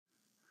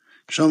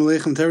Shalom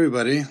Aleichem to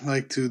everybody. I'd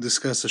like to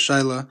discuss a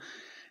shaila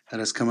that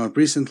has come up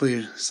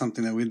recently,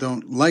 something that we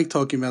don't like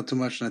talking about too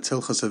much, and that's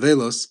Hilchos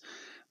Avelos,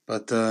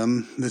 but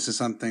this is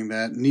something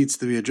that needs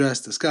to be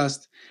addressed,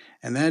 discussed,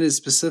 and that is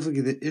specifically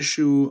the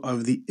issue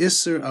of the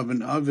Isser of an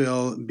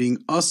Avel being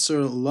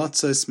Asr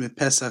Lotzos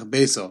Mipesach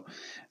Beso.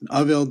 An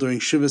Avel during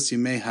Shivas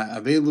Yimei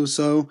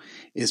HaAveluso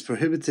is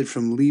prohibited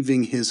from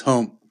leaving his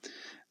home.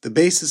 The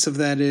basis of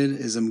that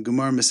is a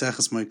Gemara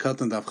Maseches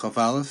Moikatan Daf Chaf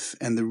Aleph,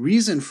 and the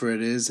reason for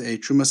it is a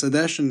Trumas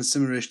Hadeshen, the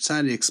Siman Reish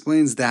Tzadi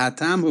explains the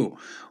Hatamhu.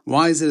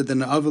 Why is it that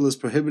an Avel is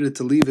prohibited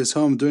to leave his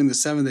home during the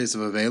 7 days of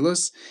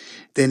Avelos?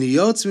 Then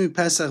Yotz Mi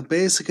Pesach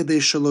Beis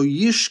Kadei Shelo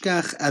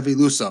Yishkach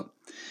Aveluso.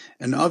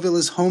 An Avel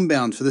is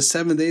homebound for the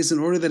 7 days in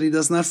order that he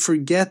does not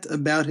forget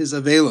about his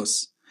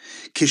Avelos.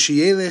 When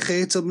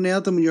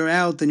you're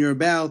out and you're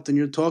about and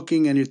you're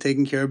talking and you're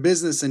taking care of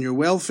business and your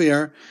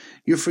welfare,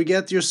 you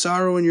forget your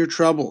sorrow and your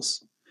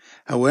troubles.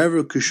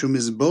 However,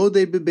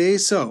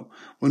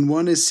 when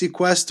one is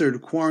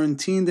sequestered,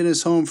 quarantined in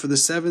his home for the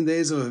 7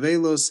 days of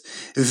Avelos,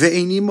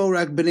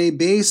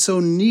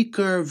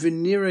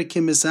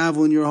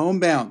 when you're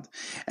homebound,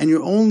 and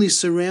you're only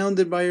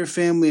surrounded by your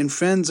family and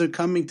friends are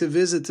coming to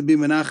visit to be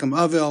Menachem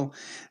Avel,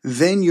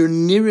 then you're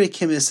nirik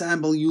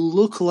himisabel, you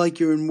look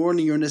like you're in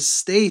mourning, you're in a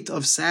state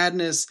of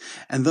sadness,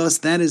 and thus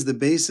that is the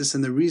basis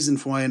and the reason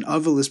for why an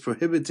Avel is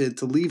prohibited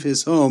to leave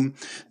his home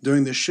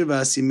during the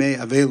Shivas Yimei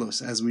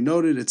Avelos. As we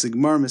noted, it's a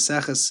Gemara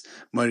Meseches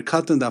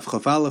Moikatan Daf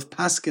Chaf Aleph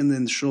Paskin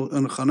in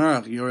Shulchan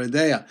Aruch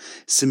Yoredeya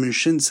Siman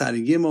Shin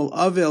Tzadi Gimel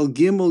Avel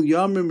Gimel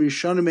Yamim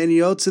Rishonim En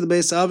Yotze the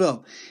Beis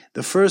Avel.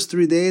 The first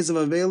 3 days of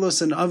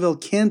Avelos, and Avel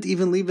can't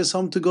even leave his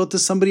home to go to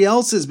somebody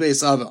else's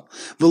Beis Avel.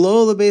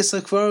 V'lo the Beis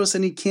HaKvaros,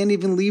 and he can't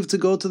even leave to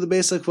go to the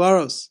Beis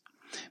HaKvaros.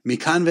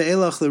 Mikan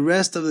ve'elach, the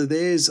rest of the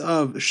days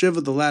of Shiva,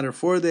 the latter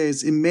 4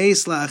 days,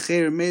 imeis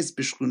la'acher, imeis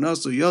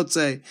b'shchunasu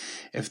yotze,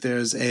 if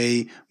there's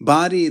a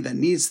body that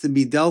needs to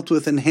be dealt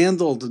with and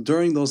handled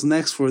during those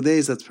next 4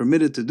 days, that's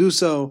permitted to do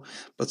so,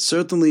 but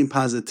certainly and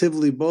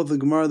positively, both the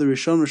Gemara, the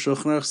Rishon, and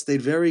Shulchan Aruch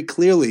state very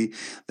clearly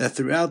that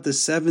throughout the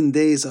 7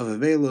 days of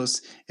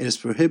Avelos, it is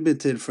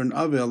prohibited for an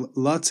Avel,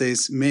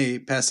 latzes me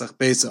Pesach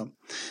Beso.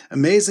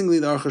 Amazingly,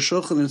 the Aruch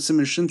HaShulchan and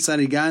Siman Shin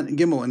Tzadi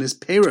Gimel in his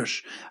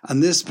Perush on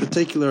this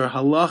particular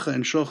halacha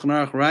in Shulchan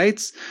Aruch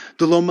writes,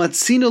 "D'lo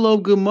matzina lo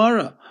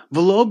Gemara,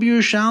 v'lo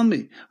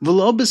b'Yerushalmi,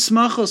 v'lo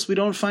b'Smachos." We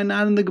don't find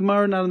not in the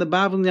Gemara, not in the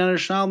Bavli, not in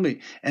Yerushalmi,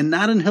 and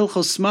not in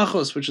Hilchos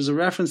Smachos, which is a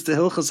reference to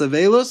Hilchos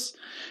Avelos.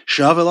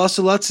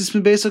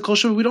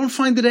 We don't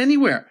find it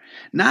anywhere.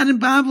 Not in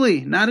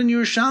Bavli, not in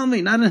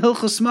Yerushalmi, not in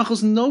Hilchos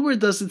Smachos. Nowhere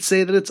does it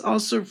say that it's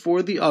also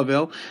for the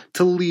Avel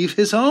to leave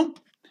his home.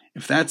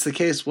 If that's the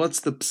case,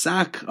 what's the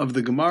psak of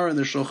the Gemara and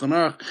the Shulchan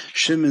Aruch,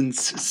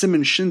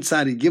 Siman Shin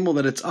Tzadi Gimel,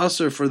 that it's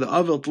usher for the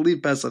Avel to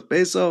leave Pesach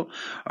Beso?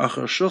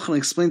 Aruch HaShulchan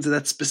explains that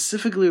that's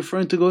specifically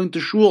referring to going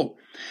to shul.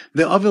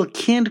 The Avel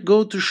can't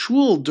go to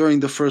shul during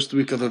the first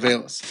week of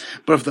Avelos.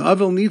 But if the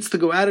Avel needs to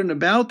go out and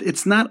about,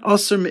 it's not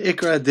usher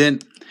me'ikra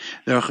adin.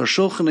 The Aruch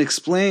HaShulchan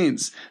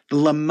explains, the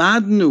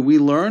Lamadnu, we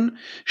learn,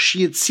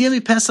 Sheyitzia mi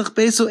Pesach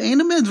Beso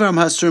eina medvarim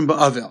hasurim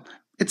ba'avel.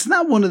 It's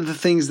not one of the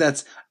things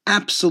that's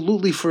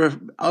absolutely for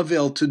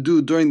Avel to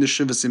do during the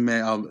Shivas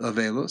Yimei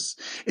Avelos.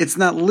 It's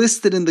not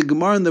listed in the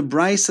Gemara and the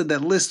Brisa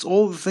that lists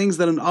all the things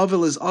that an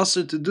Avel is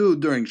also to do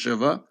during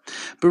Shiva,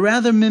 but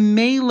rather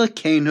Memela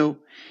Kenu.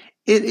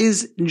 It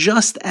is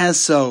just as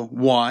so.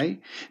 Why?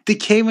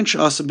 Since it's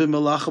also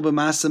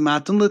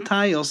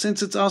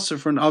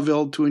for an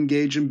Avel to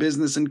engage in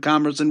business and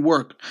commerce and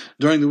work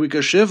during the week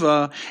of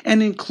Shiva,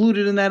 and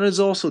included in that is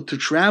also to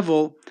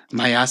travel.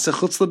 What's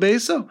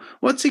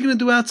he going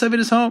to do outside of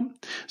his home?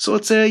 So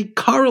it's a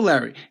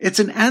corollary. It's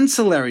an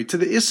ancillary to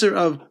the Isser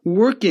of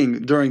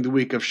working during the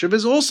week of Shiva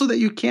is also that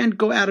you can't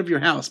go out of your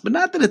house, but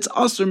not that it's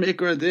Asr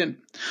Me'ikra Adin.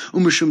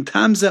 Umishum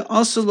tamze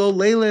aslo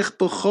leilech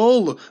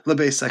b'chol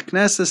lebeis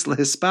hakneses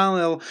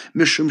lehispalel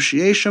mishum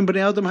sheisham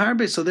b'nei adam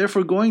harbe. So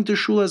therefore, going to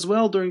shul as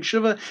well during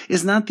Shiva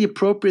is not the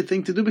appropriate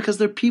thing to do because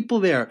there are people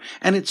there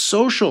and it's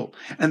social,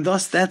 and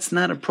thus that's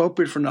not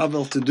appropriate for an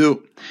Avel to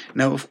do.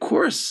 Now, of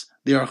course,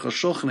 the Aruch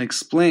HaShulchan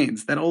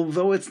explains that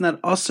although it's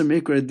not Asr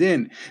Me'ikra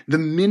Adin, the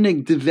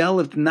minig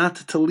developed not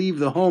to leave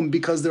the home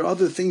because there are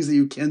other things that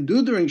you can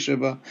do during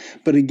Shiva.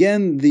 But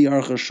again, the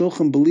Aruch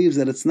HaShulchan believes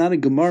that it's not a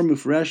Gemara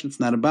Mufresh, it's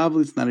not a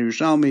Bavli, it's not a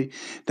Yerushalmi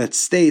that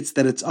states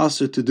that it's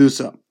Asr to do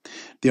so.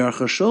 The Aruch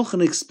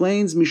HaShulchan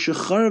explains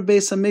Mishachar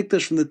Beis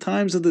Hamikdash, from the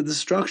times of the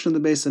destruction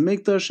of the Beis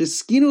Hamikdash,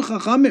 Eskinu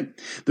Chachamim.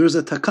 There was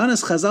a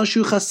Takanas Chazal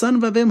Shu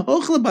Chasan Vavim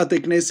Hochle Batei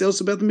Knesset,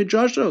 also about the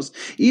Midrashos.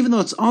 Even though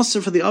it's also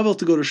for the Avel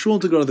to go to shul,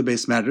 to go to the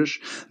Beis Medrash,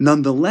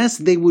 nonetheless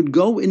they would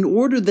go in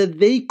order that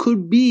they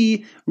could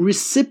be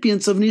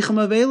recipients of Nicham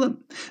Avelim.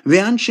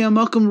 Ve'anshei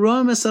Hamakom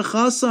Ro'em Es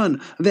HaChasan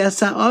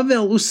Ve'asa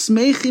Avel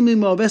Usmeichim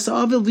Imo Ve'asa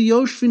Avel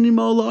V'yoshvin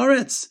Imo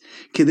La'aretz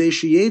Kedei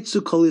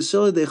Sheyetzu Kol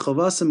Yisrael Dei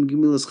Chavasam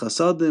Gemilas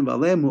Chasad Avodim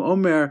V'Aleim Hu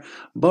Omer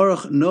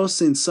Baruch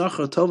Nosin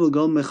Sachar Tov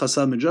L'Gol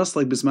Mechasad. Just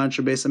like Bisman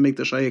Shabeis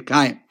HaMikdash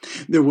Hayakayim,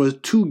 there were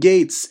 2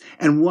 gates,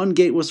 and 1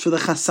 gate was for the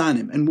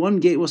Chasanim, and 1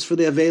 gate was for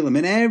the Avelim,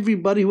 and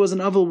everybody who was an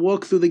Avel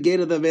walked through the gate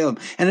of the Avelim,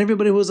 and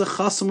everybody who was a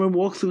Chasam would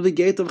walk through the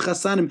gate of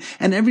Chasanim,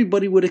 and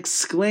everybody would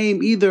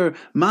exclaim either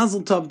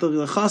Mazel Tov to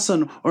the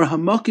Chasan or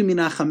Hamakim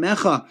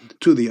Minachamecha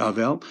to the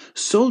Avel.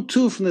 So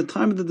too, from the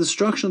time of the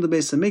destruction of the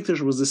Beis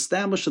HaMikdash, was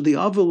established that the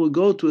Avel would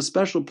go to a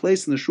special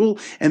place in the shul,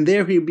 and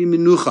there he would be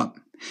Menucha.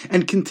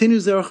 And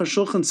continues the Aruch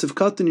HaShulchan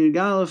Sivkat and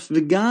Yirgalef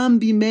V'gam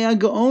b'mei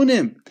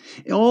Gaonim.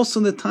 Also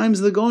in the times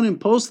of the Gaonim,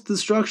 post the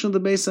destruction of the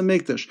Beis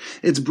HaMikdash,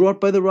 it's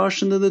brought by the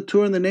Rosh into the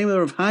Tur in the name of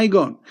Rav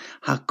Haigon.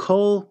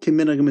 Hakol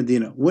Keminhag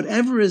Medina.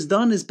 Whatever is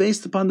done is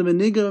based upon the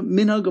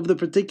minhag of the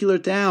particular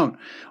town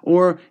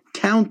or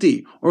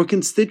county or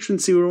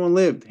constituency where one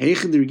lived.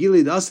 If it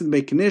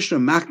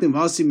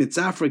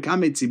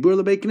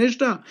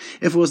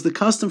was the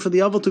custom for the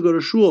Avel to go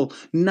to shul,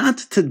 not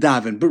to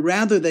daven, but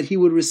rather that he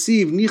would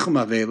receive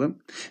nichum avelim,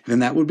 then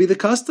that would be the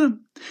custom.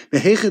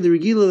 And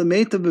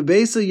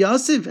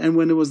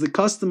when it was the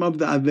custom of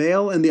the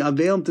Avel and the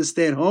Avelim to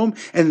stay at home,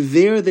 and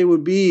there they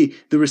would be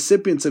the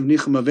recipients of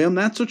nichum avelim,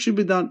 that's what should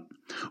be done.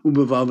 And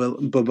in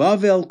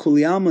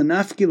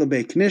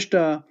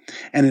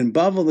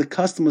Bavel the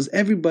custom was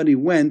everybody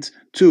went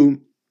to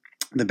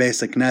the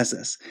Beis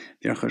HaKnesses.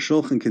 The Aruch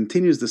HaShulchan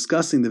continues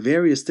discussing the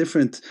various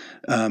different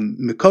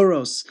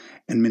Mikoros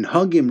and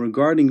Minhagim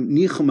regarding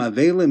Nichum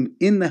Avelim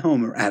in the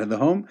home or out of the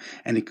home,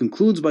 and he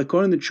concludes by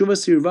quoting the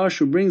Tshuvas Yirvash,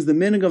 who brings the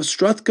minhag of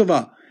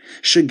Stratkava.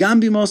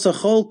 Shagam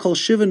b'mosachol kol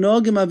shiva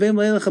nogim avim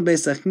leilach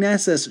Beis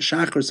HaKnesses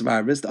shachris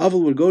v'arvis. The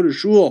Avel would go to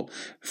shul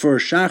for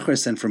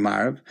shachris and for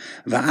marv.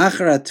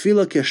 Va'achar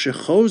atfila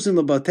keshechozin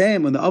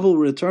lebateim. When the Avel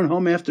would return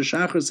home after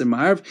shachris and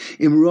marv,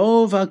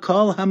 imrov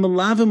hakol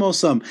hamalavim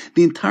osam.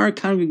 The entire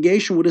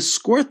congregation would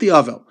escort the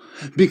Avel.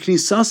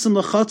 B'knisasim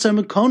l'chatzar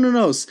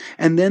mekononos.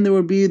 And then there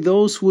would be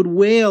those who would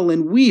wail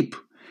and weep.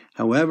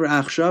 However,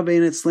 achshav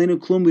ein etzleinu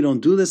klum, we don't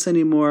do this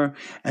anymore,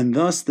 and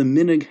thus the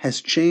minhag has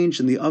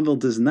changed, and the Avel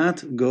does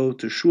not go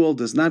to shul,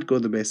 does not go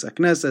to Beis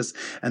HaKnesses,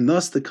 and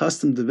thus the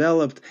custom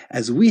developed,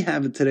 as we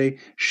have it today,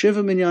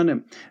 shiva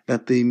minyanim,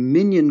 that the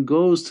minyan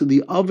goes to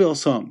the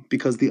Avel's home,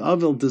 because the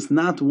Avel does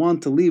not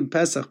want to leave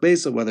Pesach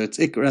Beisa, whether it's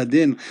Ikar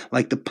Adin,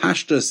 like the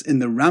Pashtus in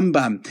the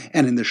Rambam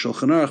and in the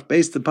Shulchan Aruch,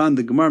 based upon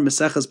the Gemara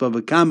Meseches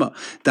Bava Kama,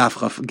 Daf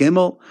Chaf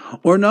Gimel,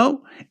 or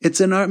no,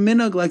 it's an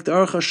minhag, like the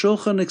Aruch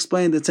HaShulchan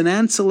explained, it's an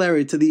ancillary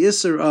to the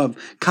Isser of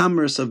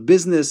commerce, of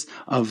business,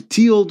 of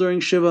Teal during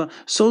Shiva.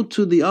 So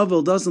too the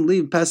Avel doesn't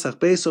leave Pesach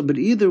Beso, but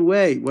either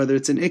way, whether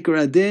it's an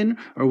Ikar Adin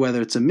or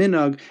whether it's a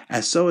Minhag,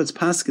 as so it's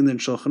Paskin in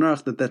Shulchan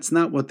Aruch that that's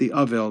not what the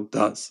Avel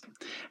does.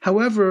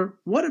 However,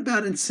 what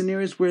about in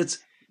scenarios where it's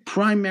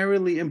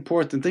primarily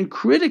important and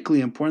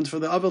critically important for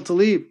the Avel to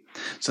leave?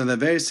 So in the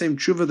very same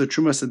tshuva, the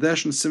Trumas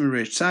Hadesh and Siman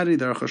Reish Tzadi,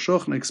 the Aruch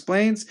HaShulchan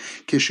explains,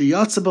 if you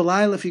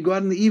go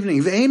out in the evening,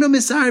 if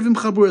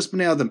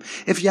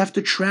you have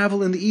to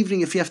travel in the evening,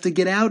 if you have to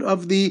get out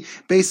of the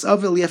base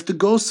Avel, you have to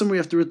go somewhere,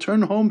 you have to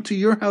return home to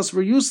your house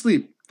where you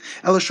sleep.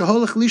 You're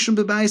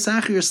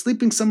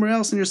sleeping somewhere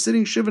else and you're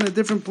sitting shiva in a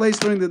different place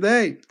during the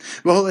day.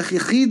 If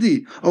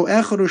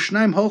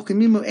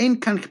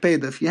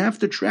you have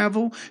to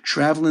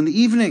travel in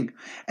the evening.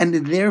 And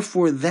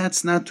therefore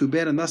that's not too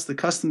bad, and thus the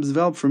custom is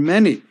developed for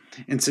many.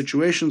 In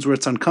situations where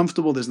it's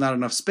uncomfortable, there's not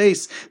enough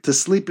space to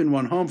sleep in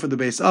one home for the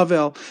Beis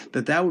Avel,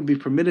 that would be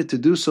permitted to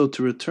do so,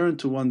 to return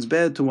to one's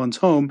bed, to one's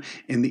home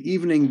in the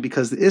evening,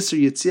 because the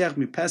Isser Yitziach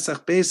mi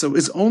Pesach Beso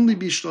is only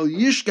Bishol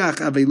Yishkach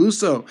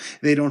Aveluso.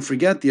 They don't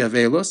forget the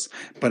Avelus,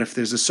 but if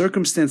there's a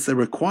circumstance that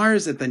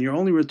requires it, then you're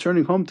only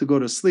returning home to go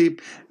to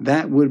sleep,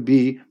 that would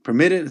be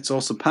permitted. It's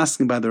also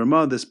passing by the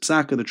Ramah, this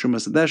Psaka, the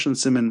Trumas Hadesh and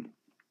Siman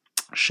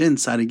Shin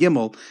Sadi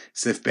Gimel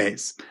Sif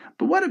Beis.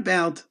 But what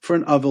about for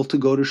an Avel to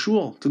go to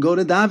shul, to go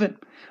to daven?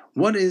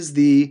 What is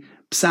the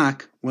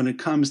psak when it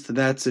comes to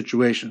that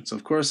situation? So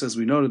of course, as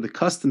we noted, the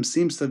custom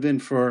seems to have been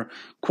for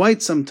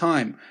quite some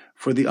time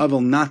for the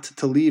Avel not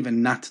to leave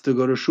and not to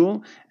go to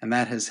shul, and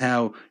that is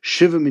how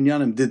Shiva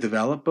Minyanim did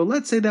develop. But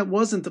let's say that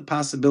wasn't a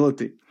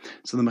possibility.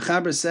 So the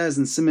Mechaber says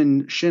in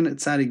Siman Shin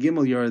Tzadi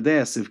Gimel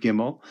Yoredei Sif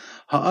Gimel,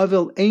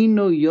 Ha'avel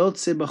eino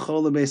yotze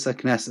b'chol Beis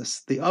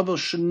HaKnesses. The Avel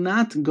should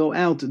not go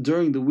out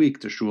during the week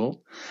to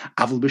shul.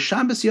 Avel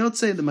b'Shabbos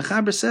yotze. The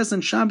Mechaber says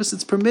on Shabbos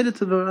it's permitted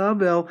to the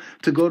Avel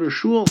to go to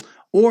shul,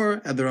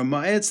 or at the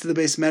Rama'etz to the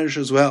Beis Medrash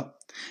as well.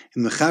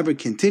 And the Mechaber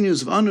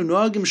continues, not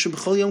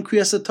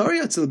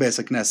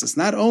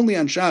only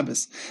on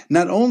Shabbos,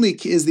 not only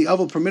is the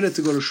Avel permitted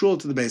to go to shul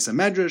to the Beis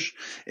Medrash,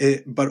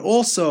 but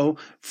also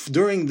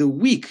during the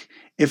week,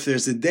 if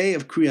there's a day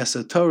of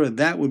Kriyas Torah,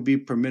 that would be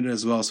permitted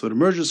as well. So what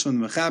emerges from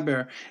the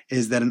Mechaber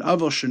is that an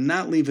Avel should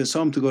not leave his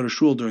home to go to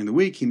shul during the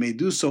week. He may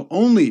do so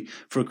only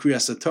for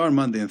Kriyas Torah,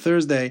 Monday and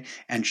Thursday,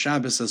 and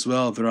Shabbos as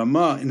well. The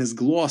Ramah, in his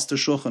gloss to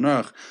Shulchan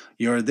Aruch,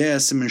 Yordea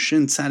Siman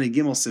Shin Tzadi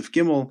Gimel Sif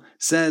Gimel,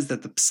 says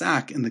that the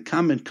Psak, in the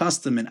common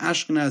custom in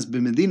Ashkenaz,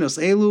 B'Medinos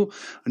Elu,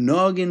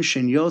 Nogin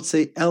Shen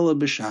Yotze Ela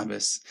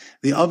B'Shabbos.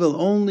 The Avel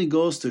only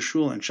goes to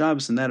shul and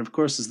Shabbos, and that, of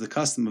course, is the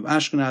custom of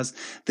Ashkenaz,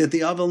 that the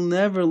Avel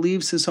never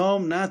leaves his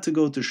home not to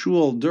go to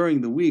shul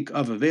during the week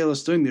of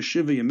Avelos, during the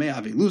Shiva Yemei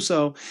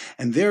Aveluso,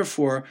 and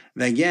therefore,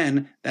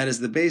 again, that is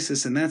the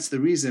basis, and that's the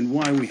reason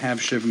why we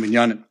have Shiva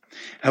Minyanim.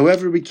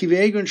 However, Rabbi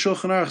Akiva Eiger in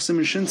Shulchan Aruch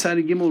Siman Shin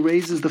Tzadi Gimel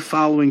raises the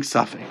following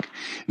suffix: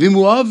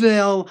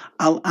 V'muavel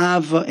al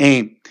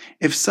avaim.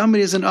 If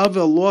somebody is an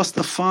avel, lost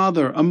a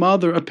father, a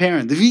mother, a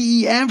parent,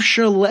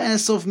 v'yevshar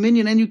le'esov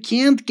minyan, and you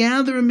can't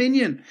gather a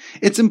minyan,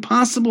 it's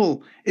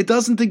impossible. It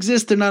doesn't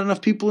exist. There are not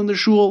enough people in the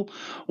shul,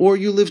 or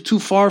you live too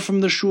far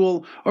from the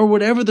shul, or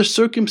whatever the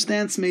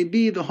circumstance may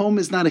be. The home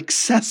is not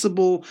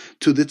accessible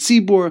to the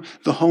tzibur.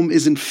 The home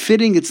isn't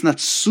fitting. It's not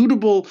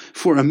suitable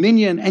for a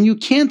minyan, and you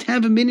can't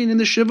have a minyan in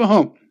the shiva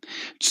home.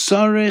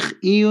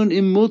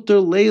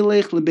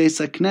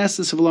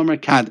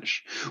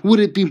 Would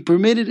it be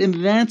permitted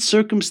in that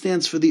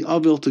circumstance for the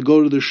avil to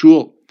go to the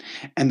shul?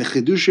 And the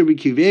Chiddush Rabbi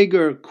Akiva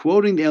Eiger,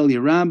 quoting the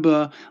Eliyah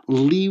Rabbah,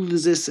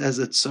 leaves this as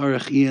a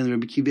tzarech iyon.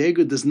 Rabbi Akiva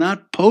Eiger does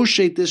not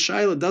poshate this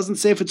shaila, doesn't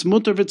say if it's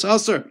mutter, if it's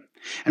aser.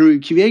 And Rabbi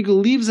Akiva Eiger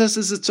leaves us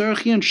as a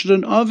tzarech iyon. Should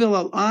an avil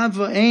al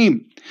ava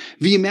aim?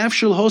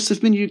 V'yimafshel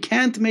hosef min. You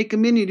can't make a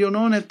minyan. You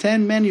don't have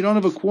 10 men. You don't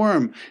have a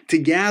quorum to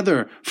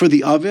gather for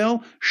the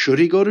avil. Should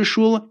he go to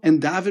shul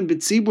and daven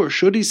b'tzibur?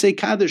 Should he say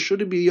kaddish? Should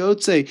he be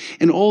yotze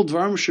in all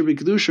dvarim shebei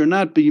kedusha or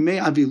not? But you may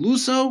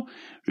aviluso.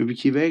 Rabbi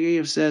Akiva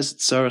Eiger says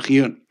tzarech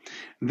iyon.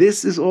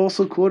 This is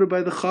also quoted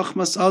by the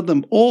Chachmas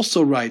Adam,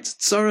 also writes,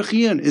 tzarech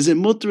iyon, is it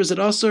mutter, is it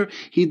aser?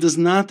 He does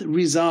not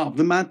resolve.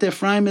 The Mateh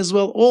Ephraim as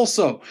well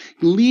also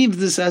leaves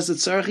this as a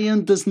tzarech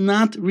iyon, does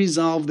not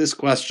resolve this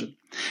question.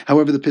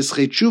 However, the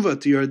Pischei Tshuva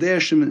to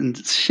Yordei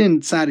Shin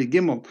Tzadi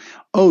Gimel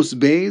Os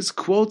Beis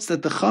quotes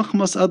that the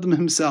Chachmas Adam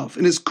himself,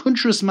 in his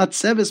Kuntras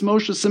Matzeves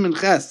Moshe Siman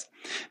Ches,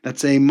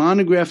 that's a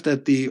monograph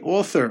that the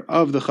author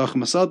of the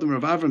Chachmas Adam,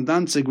 Rav Avram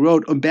Danzig,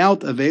 wrote about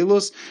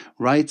Avelos,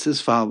 writes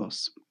as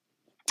follows: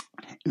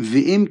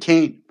 V'im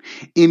kain,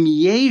 im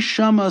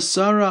yesham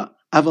asara,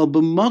 aval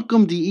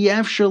b'makom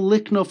di'efshar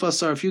liknof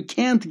asar. If you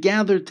can't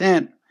gather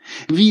 10,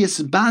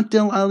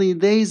 v'yisbatel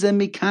alidei ze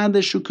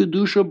mikadesh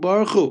u'kedusha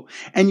baruchu,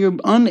 and you're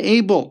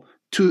unable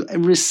to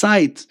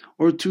recite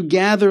or to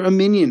gather a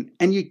minyan,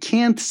 and you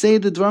can't say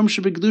the dvarim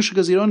shebei kedusha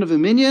because you don't have a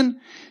minyan,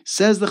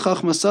 says the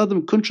Chachmas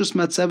Adam, Kuntras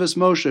Matzeves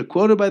Moshe,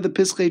 quoted by the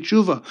Pischei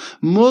Tshuva,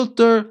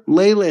 Multer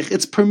leilech,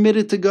 it's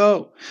permitted to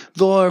go.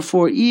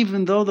 Therefore,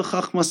 even though the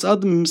Chachmas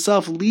Adam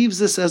himself leaves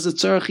this as a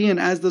tzarech iyon,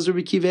 as does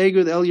Rabbi Akiva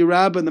Eiger, the Eliyah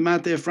Rabbah, and the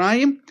Mateh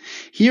Ephraim,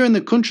 here in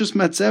the Kuntras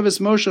Matzeves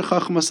Moshe,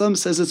 Chachmas Adam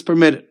says it's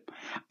permitted.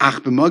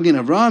 Ach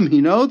b'Magen Avram,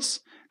 he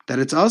notes that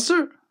it's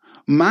aser.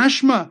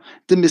 Mashma,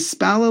 the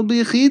mispalel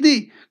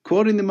b'yechidi.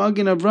 Quoting the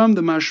Magen Avram,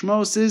 the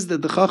Mashmo says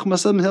that the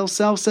Chachmas Adam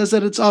himself says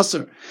that it's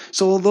aser.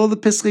 So although the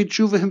Pischei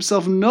Tshuva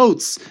himself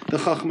notes the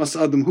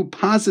Chachmas Adam, who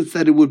posits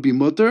that it would be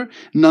mutter,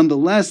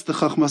 nonetheless, the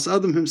Chachmas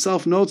Adam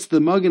himself notes the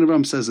Magen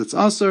Avram says it's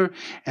aser,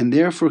 and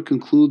therefore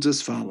concludes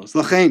as follows: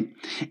 Lachein,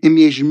 im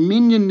yesh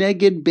minyan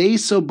neged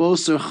beiso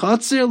boser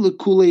chatzer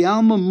l'kulei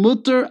alma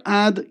mutter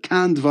ad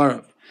kan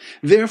dvarav.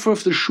 Therefore,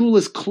 if the shul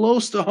is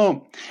close to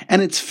home,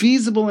 and it's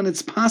feasible and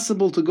it's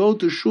possible to go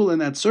to shul in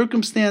that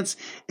circumstance,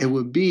 it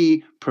would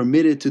be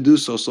permitted to do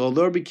so. So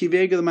although Rabbi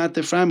Akiva Eiger, the Mateh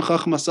Ephraim,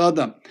 Chachmas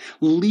Adam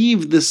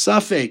leave the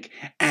suffix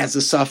as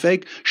a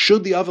suffix,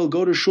 should the avel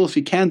go to shul if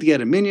he can't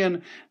get a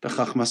minyan, the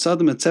Chachmas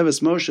Adam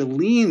Matzeves Moshe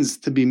leans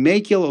to be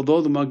mekil,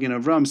 although the Magen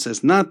Avram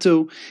says not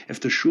to.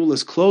 If the shul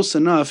is close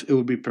enough, it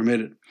would be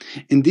permitted.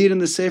 Indeed, in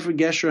the Sefer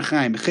Gesher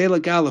Chaim,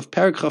 Chelak Aleph,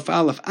 Perek Chaf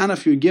Aleph,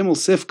 Anaf Yud Gimel,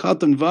 Sif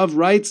Katan Vav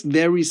writes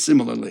very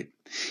similarly.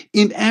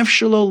 In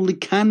Efshalo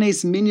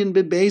likanes minyan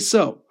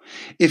bebeso.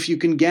 If you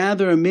can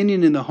gather a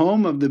minyan in the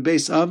home of the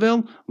Beis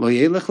Avel, lo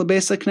yelech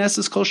lebeis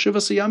hakneses kol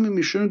shivas hayamim,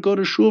 you shouldn't go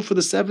to shul for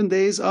the 7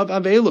 days of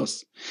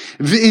Avelos.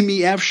 V'imi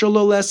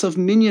efshalo less of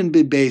minyan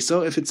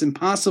bebeso, if it's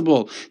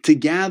impossible to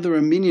gather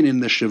a minyan in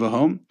the shiva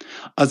home,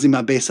 azim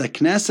habeis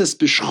hakneses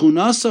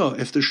b'shchunaso,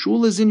 if the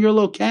shul is in your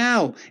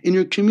locale, in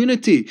your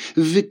community,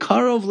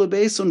 v'karov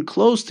lebeison,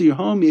 close to your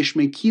home, yesh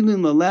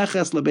mekilin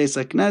leleches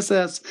lebeis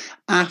hakneses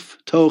af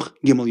toch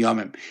gimel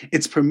yamim.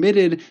 It's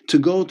permitted to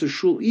go to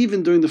shul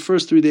even during the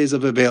first 3 days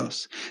of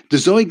Avelos. The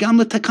Zoe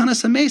Gamla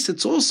Takanas HaMeis,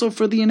 it's also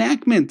for the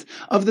enactment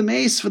of the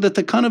mace, for the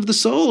Takan of the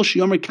soul,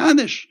 Shiyomer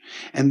Kaddish.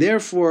 And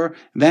therefore,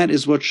 that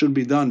is what should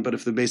be done. But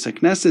if the Beis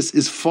HaKnesses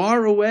is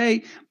far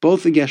away,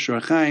 both the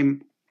Gesher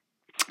Chaim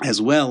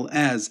as well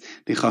as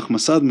the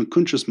Chachmasad and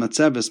Kuntrus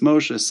Matzeves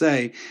Moshe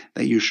say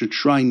that you should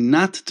try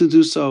not to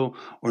do so,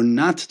 or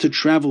not to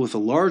travel with a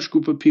large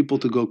group of people,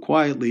 to go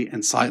quietly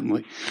and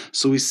silently.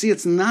 So we see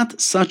it's not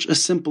such a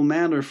simple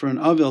matter for an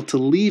Avel to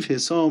leave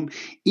his home,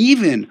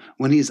 even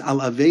when he's al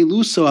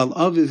aveluso al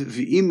aviv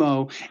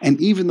v'imo,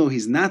 and even though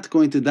he's not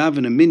going to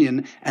daven a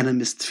minyan and a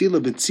mistfila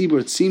b'tzibur,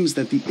 it seems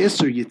that the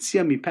Isser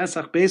Yitzia mi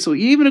Pesach Beso,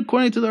 even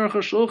according to the Aruch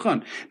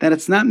HaShulchan, that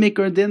it's not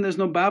Mikar Din, there's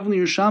no Bavli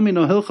Yerushalmi,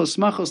 no Hilchos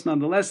Machos,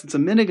 nonetheless, it's a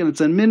minig, and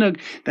it's a minig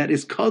that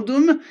is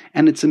kadum,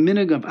 and it's a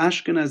minig of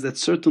Ashkenaz that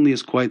certainly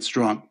is quite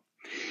strong.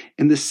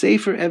 In the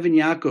Sefer Even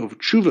Yaakov,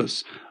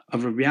 Tshuvos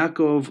of Rabbi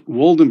Yaakov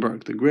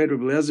Waldenberg, the great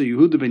Rabbi Eliezer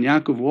Yehuda ben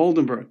Yaakov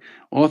Waldenberg,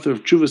 author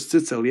of Tshuvos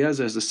Tzitz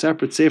Eliezer, has a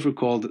separate sefer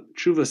called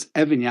Tshuvos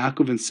Even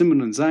Yaakov, and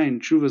Siman and Zayin,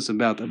 Tshuvos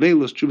about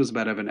Avelos, Tshuvos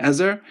about Even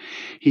Ezer.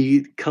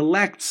 He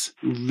collects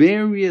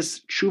various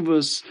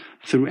Tshuvos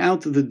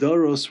throughout the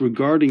Doros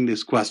regarding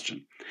this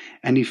question.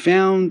 And he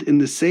found in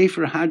the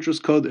Sefer Hadros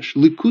Kodesh,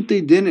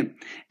 Likutei Dinim,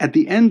 at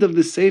the end of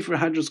the Sefer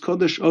Hadros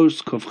Kodesh,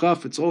 Os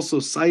Kovchaf, it's also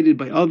cited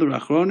by other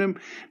Achronim,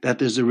 that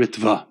there's a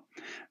Ritva.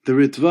 The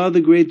Ritva,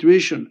 the great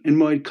Rishon, in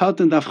Moed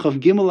Katan Daf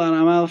Chav Gimel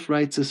Amalf,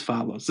 writes as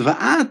follows: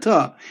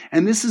 Va'ata,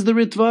 and this is the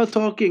Ritva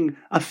talking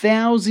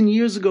 1,000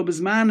 years ago,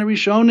 Bizman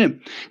Rishonim,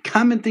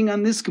 commenting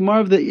on this Gemara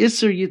of the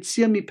Isser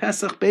Yitzia mi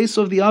Pesach Beis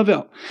of the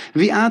Avel.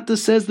 Va'ata,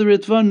 says the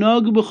Ritva,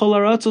 Nagu b'chol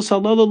haratzos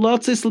halalo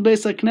lotzis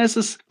l'beis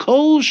hakneses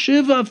kol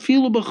shiva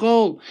filu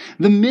b'chol.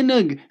 The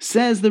Minhag,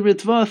 says the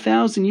Ritva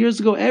 1,000 years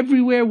ago,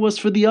 everywhere was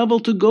for the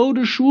Avel to go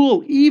to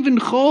shul, even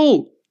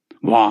chol.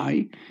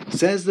 Why?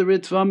 Says the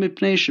Ritva,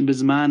 Mipnei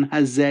shebizman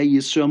hazeh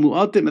Yisrael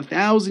mu'atim.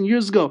 1,000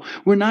 years ago,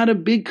 we're not a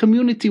big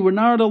community, we're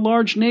not a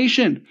large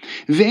nation.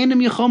 Ve'enim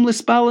yichom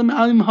l'spalim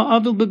alim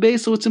ha'avil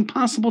bebeis, it's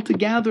impossible to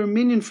gather a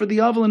minyan for the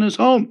Avel in his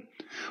home.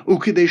 In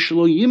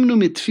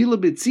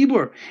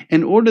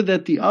order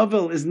that the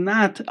Avel is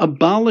not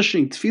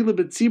abolishing Tefillah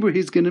B'tzibur,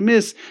 he's going to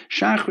miss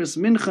Shachris,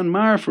 Mincha, and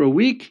Mar for a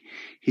week.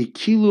 We've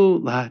been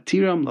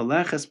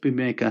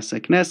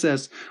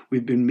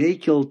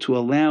makil to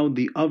allow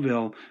the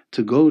Avel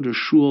to go to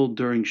shul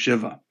during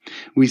Shiva.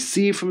 We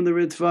see from the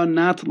Ritva,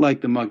 not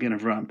like the Magen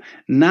Avram,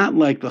 not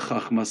like the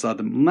Chachmas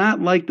Adam,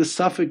 not like the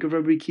Suffolk of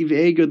Rabbi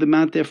Akiva Eiger, the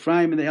Mount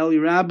Ephraim, and the Eli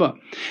Rabbah.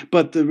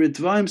 But the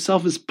Ritva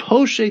himself is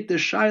poshet the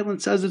Shail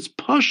and says it's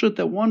pashut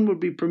that one would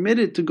be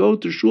permitted to go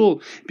to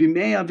shul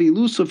b'mei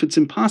avilus if it's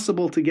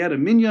impossible to get a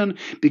minyan,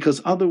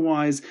 because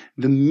otherwise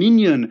the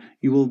minyan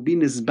you will be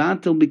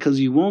nisbatel because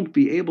you won't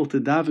be able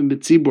to daven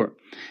b'tzibur.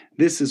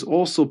 This is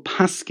also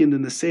paskined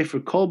in the Sefer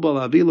Kol Bal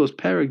Avilos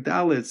Perek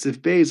Dalet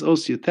Sif Beis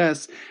Os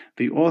Yotes.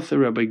 The author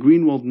Rabbi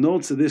Greenwald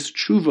notes this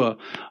tshuva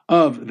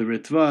of the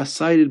Ritva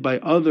cited by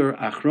other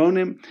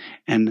Achronim,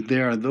 and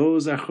there are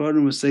those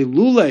Achronim who say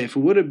Lule, if it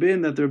would have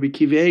been that the Rabbi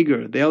Akiva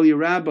Eiger, the Eli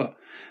Rabbah,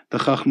 the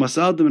Chachmas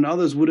Adam, and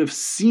others would have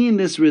seen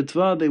this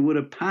Ritva, they would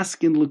have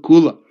paskined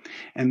Lekula.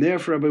 And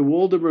therefore Rabbi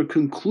Waldenberg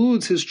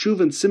concludes his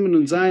tshuva in Siman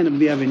and Zayin of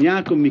the Even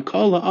Yaakov,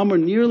 Mikol ha'amar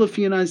nir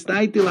lefiyanai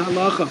staiti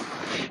lahalacha.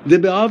 The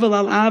be'avel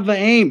al ava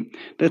aim,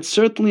 that's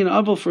certainly an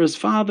avel for his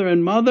father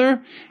and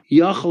mother.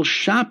 Yachol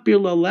shapir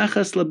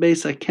laleches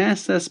lebeis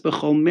hakeses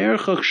b'chol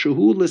merchach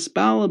shehu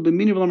l'spala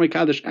b'mini v'lamar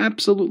kadosh.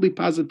 Absolutely,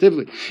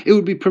 positively, it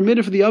would be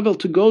permitted for the avel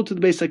to go to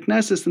the Beis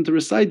HaKnesses and to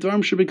recite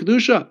Dvarim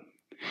Shebekadusha.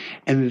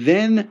 And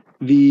then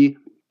the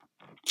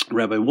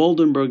Rabbi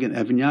Waldenberg and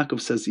Even Yaakov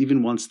says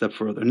even one step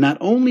further. Not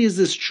only is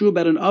this true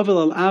about an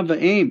Avel al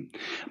Ava Aim,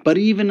 but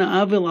even an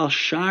Avel al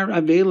Shar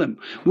Avelim,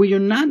 where you're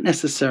not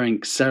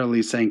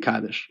necessarily saying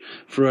Kaddish.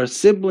 For a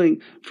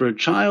sibling, for a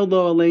child,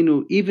 though,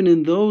 Aleinu, even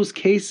in those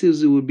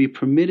cases it would be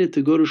permitted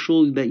to go to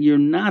shul that you're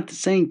not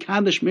saying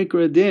Kaddish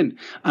Mikra Din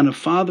on a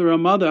father or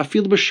mother.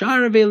 Afil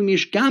b'Shar Avelim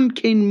yish gam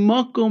kein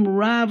mokom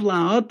rav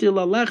lahatir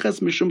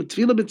lalechas mishum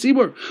tefila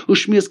b'tzibur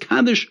ushmias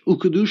Kaddish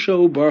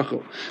ukudusha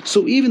ubarcho.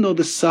 So even though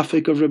the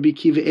suffix of Rabbi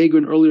Akiva Eiger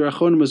and earlier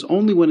Achronim was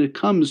only when it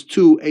comes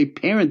to a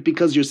parent,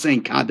 because you're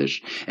saying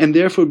Kaddish, and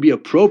therefore it would be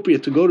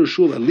appropriate to go to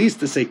shul at least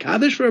to say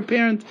Kaddish for a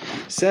parent,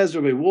 says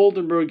Rabbi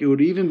Waldenberg, it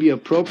would even be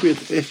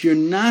appropriate if you're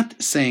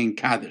not saying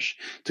Kaddish,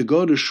 to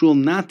go to shul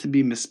not to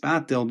be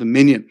mispatel the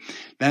minyan.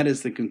 That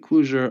is the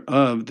conclusion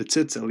of the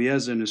Tzitz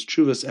Eliezer and his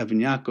Tshuvas Even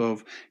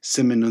Yaakov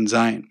Siman Nun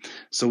Zayin.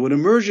 So what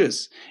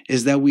emerges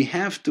is that we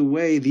have to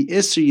weigh the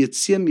Isser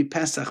Yitzia mi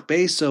Pesach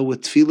Beso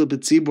with Tefillah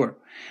B'tzibur.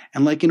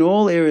 And like in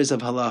all areas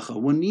of halacha,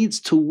 one needs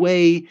to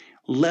weigh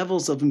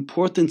levels of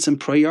importance and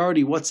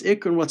priority. What's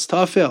ikr and what's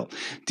tafel?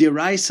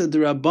 D'iraisa,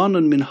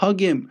 d'rabbanon,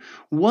 minhagim.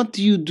 What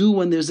do you do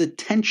when there's a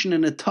tension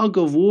and a tug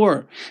of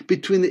war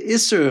between the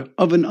isser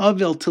of an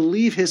avel to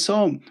leave his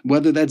home,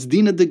 whether that's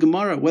dina de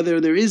gemara,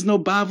 whether there is no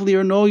bavli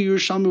or no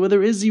Yerushalmi, whether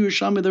there is a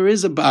Yerushalmi, there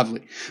is a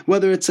bavli,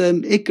 whether it's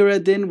an ikr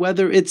adin,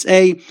 whether it's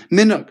a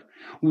minhag.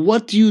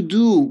 what do you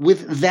do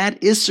with that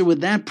Isser,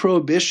 with that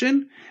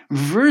prohibition,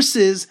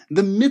 versus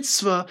the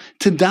mitzvah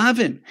to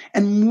daven?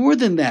 And more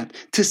than that,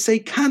 to say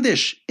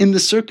Kaddish in the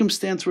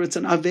circumstance where it's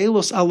an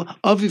Avelos al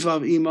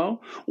Avivav Imo,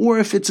 or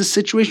if it's a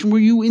situation where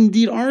you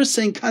indeed are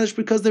saying Kaddish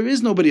because there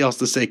is nobody else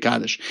to say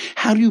Kaddish.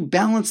 How do you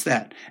balance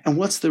that? And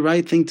what's the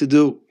right thing to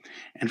do?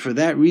 And for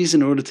that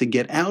reason, in order to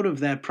get out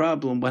of that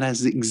problem, what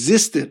has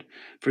existed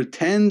for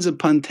tens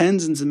upon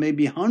tens and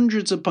maybe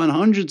hundreds upon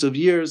hundreds of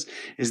years,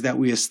 is that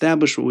we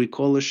establish what we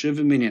call a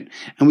Shiva Minyan.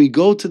 And we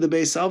go to the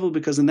Beis Avil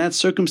because in that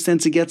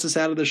circumstance, it gets us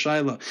out of the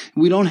Shaila.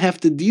 We don't have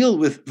to deal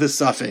with the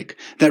suffix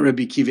that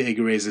Rabbi Kiva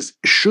Eger raises.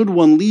 Should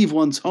one leave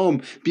one's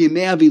home, be a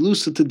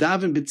me'avilusa to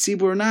daven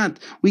b'tzibur or not?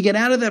 We get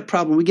out of that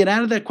problem. We get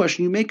out of that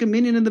question. You make a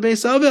minyan in the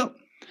Beis Avil.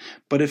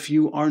 But if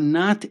you are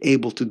not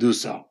able to do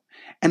so,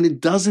 and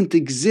it doesn't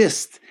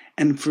exist,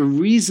 and for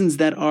reasons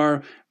that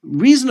are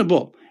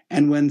reasonable,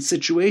 and when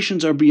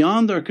situations are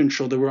beyond our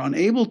control, that we're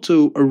unable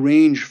to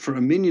arrange for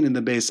a minyan in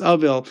the Beis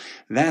Avil,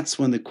 that's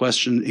when the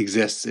question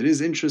exists. It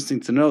is interesting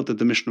to note that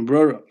the Mishnah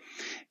Brura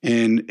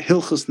in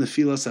Hilchos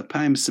Nefilas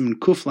Apayim Siman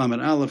Kuf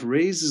Lamed Aleph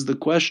raises the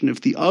question: if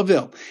the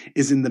Avil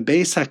is in the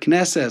Beis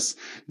HaKnesses,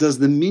 does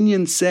the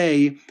minyan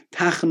say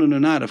Tachanun or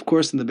not? Of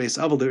course, in the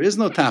Beis Avil there is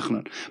no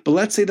Tachanun. But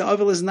let's say the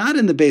Avil is not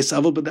in the Beis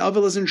Avil, but the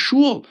Avil is in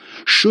Shul.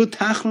 Should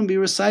Tachanun be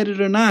recited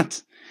or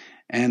not?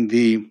 And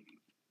the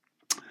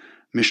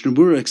Mishnah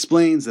Brura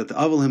explains that the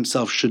Avil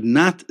himself should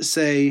not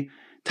say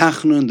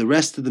Tachanun. The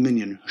rest of the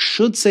minyan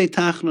should say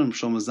Tachanun.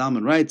 Shlomo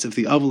Zalman writes, if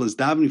the Avil is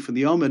davening for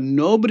the Omer,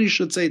 nobody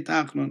should say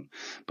Tachanun.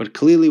 But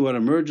clearly what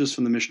emerges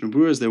from the Mishnah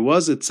Brura is there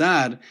was a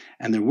tzad,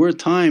 and there were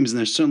times, and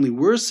there certainly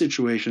were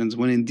situations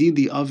when indeed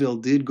the Avil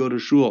did go to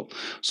shul.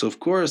 So of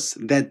course,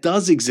 that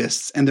does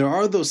exist, and there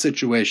are those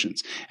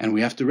situations, and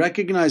we have to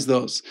recognize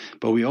those.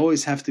 But we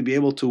always have to be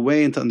able to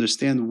weigh and to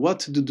understand what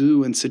to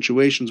do in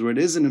situations where it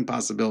is an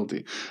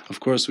impossibility. Of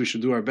course, we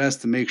should do our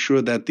best to make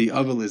sure that the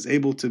Avil is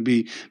able to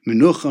be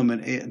menucham,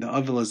 and the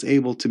Avil is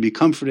able to be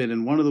comforted,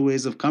 and one of the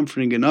ways of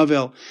comforting an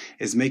Avil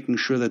is making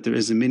sure that there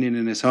is a minyan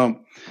in his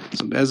home.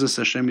 So Be'ezus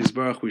Hashem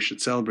Yisbarach, we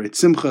should celebrate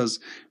simchas,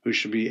 we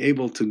should be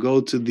able to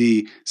go to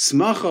the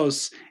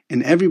smachos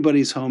in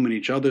everybody's home, in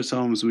each other's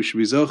homes. We should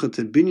be zocha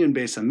to binyan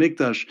Beis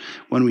HaMikdash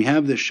when we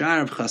have the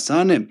shar of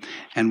chasanim,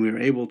 and we're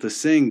able to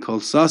sing kol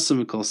sasim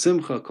and kol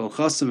simcha, kol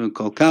chasim and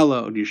kol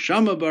kala, od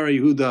yishama bar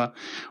Yehuda.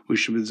 We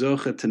should be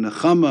zocha to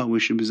nechama, we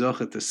should be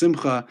zocha to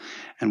simcha,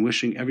 and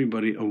wishing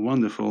everybody a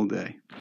wonderful day.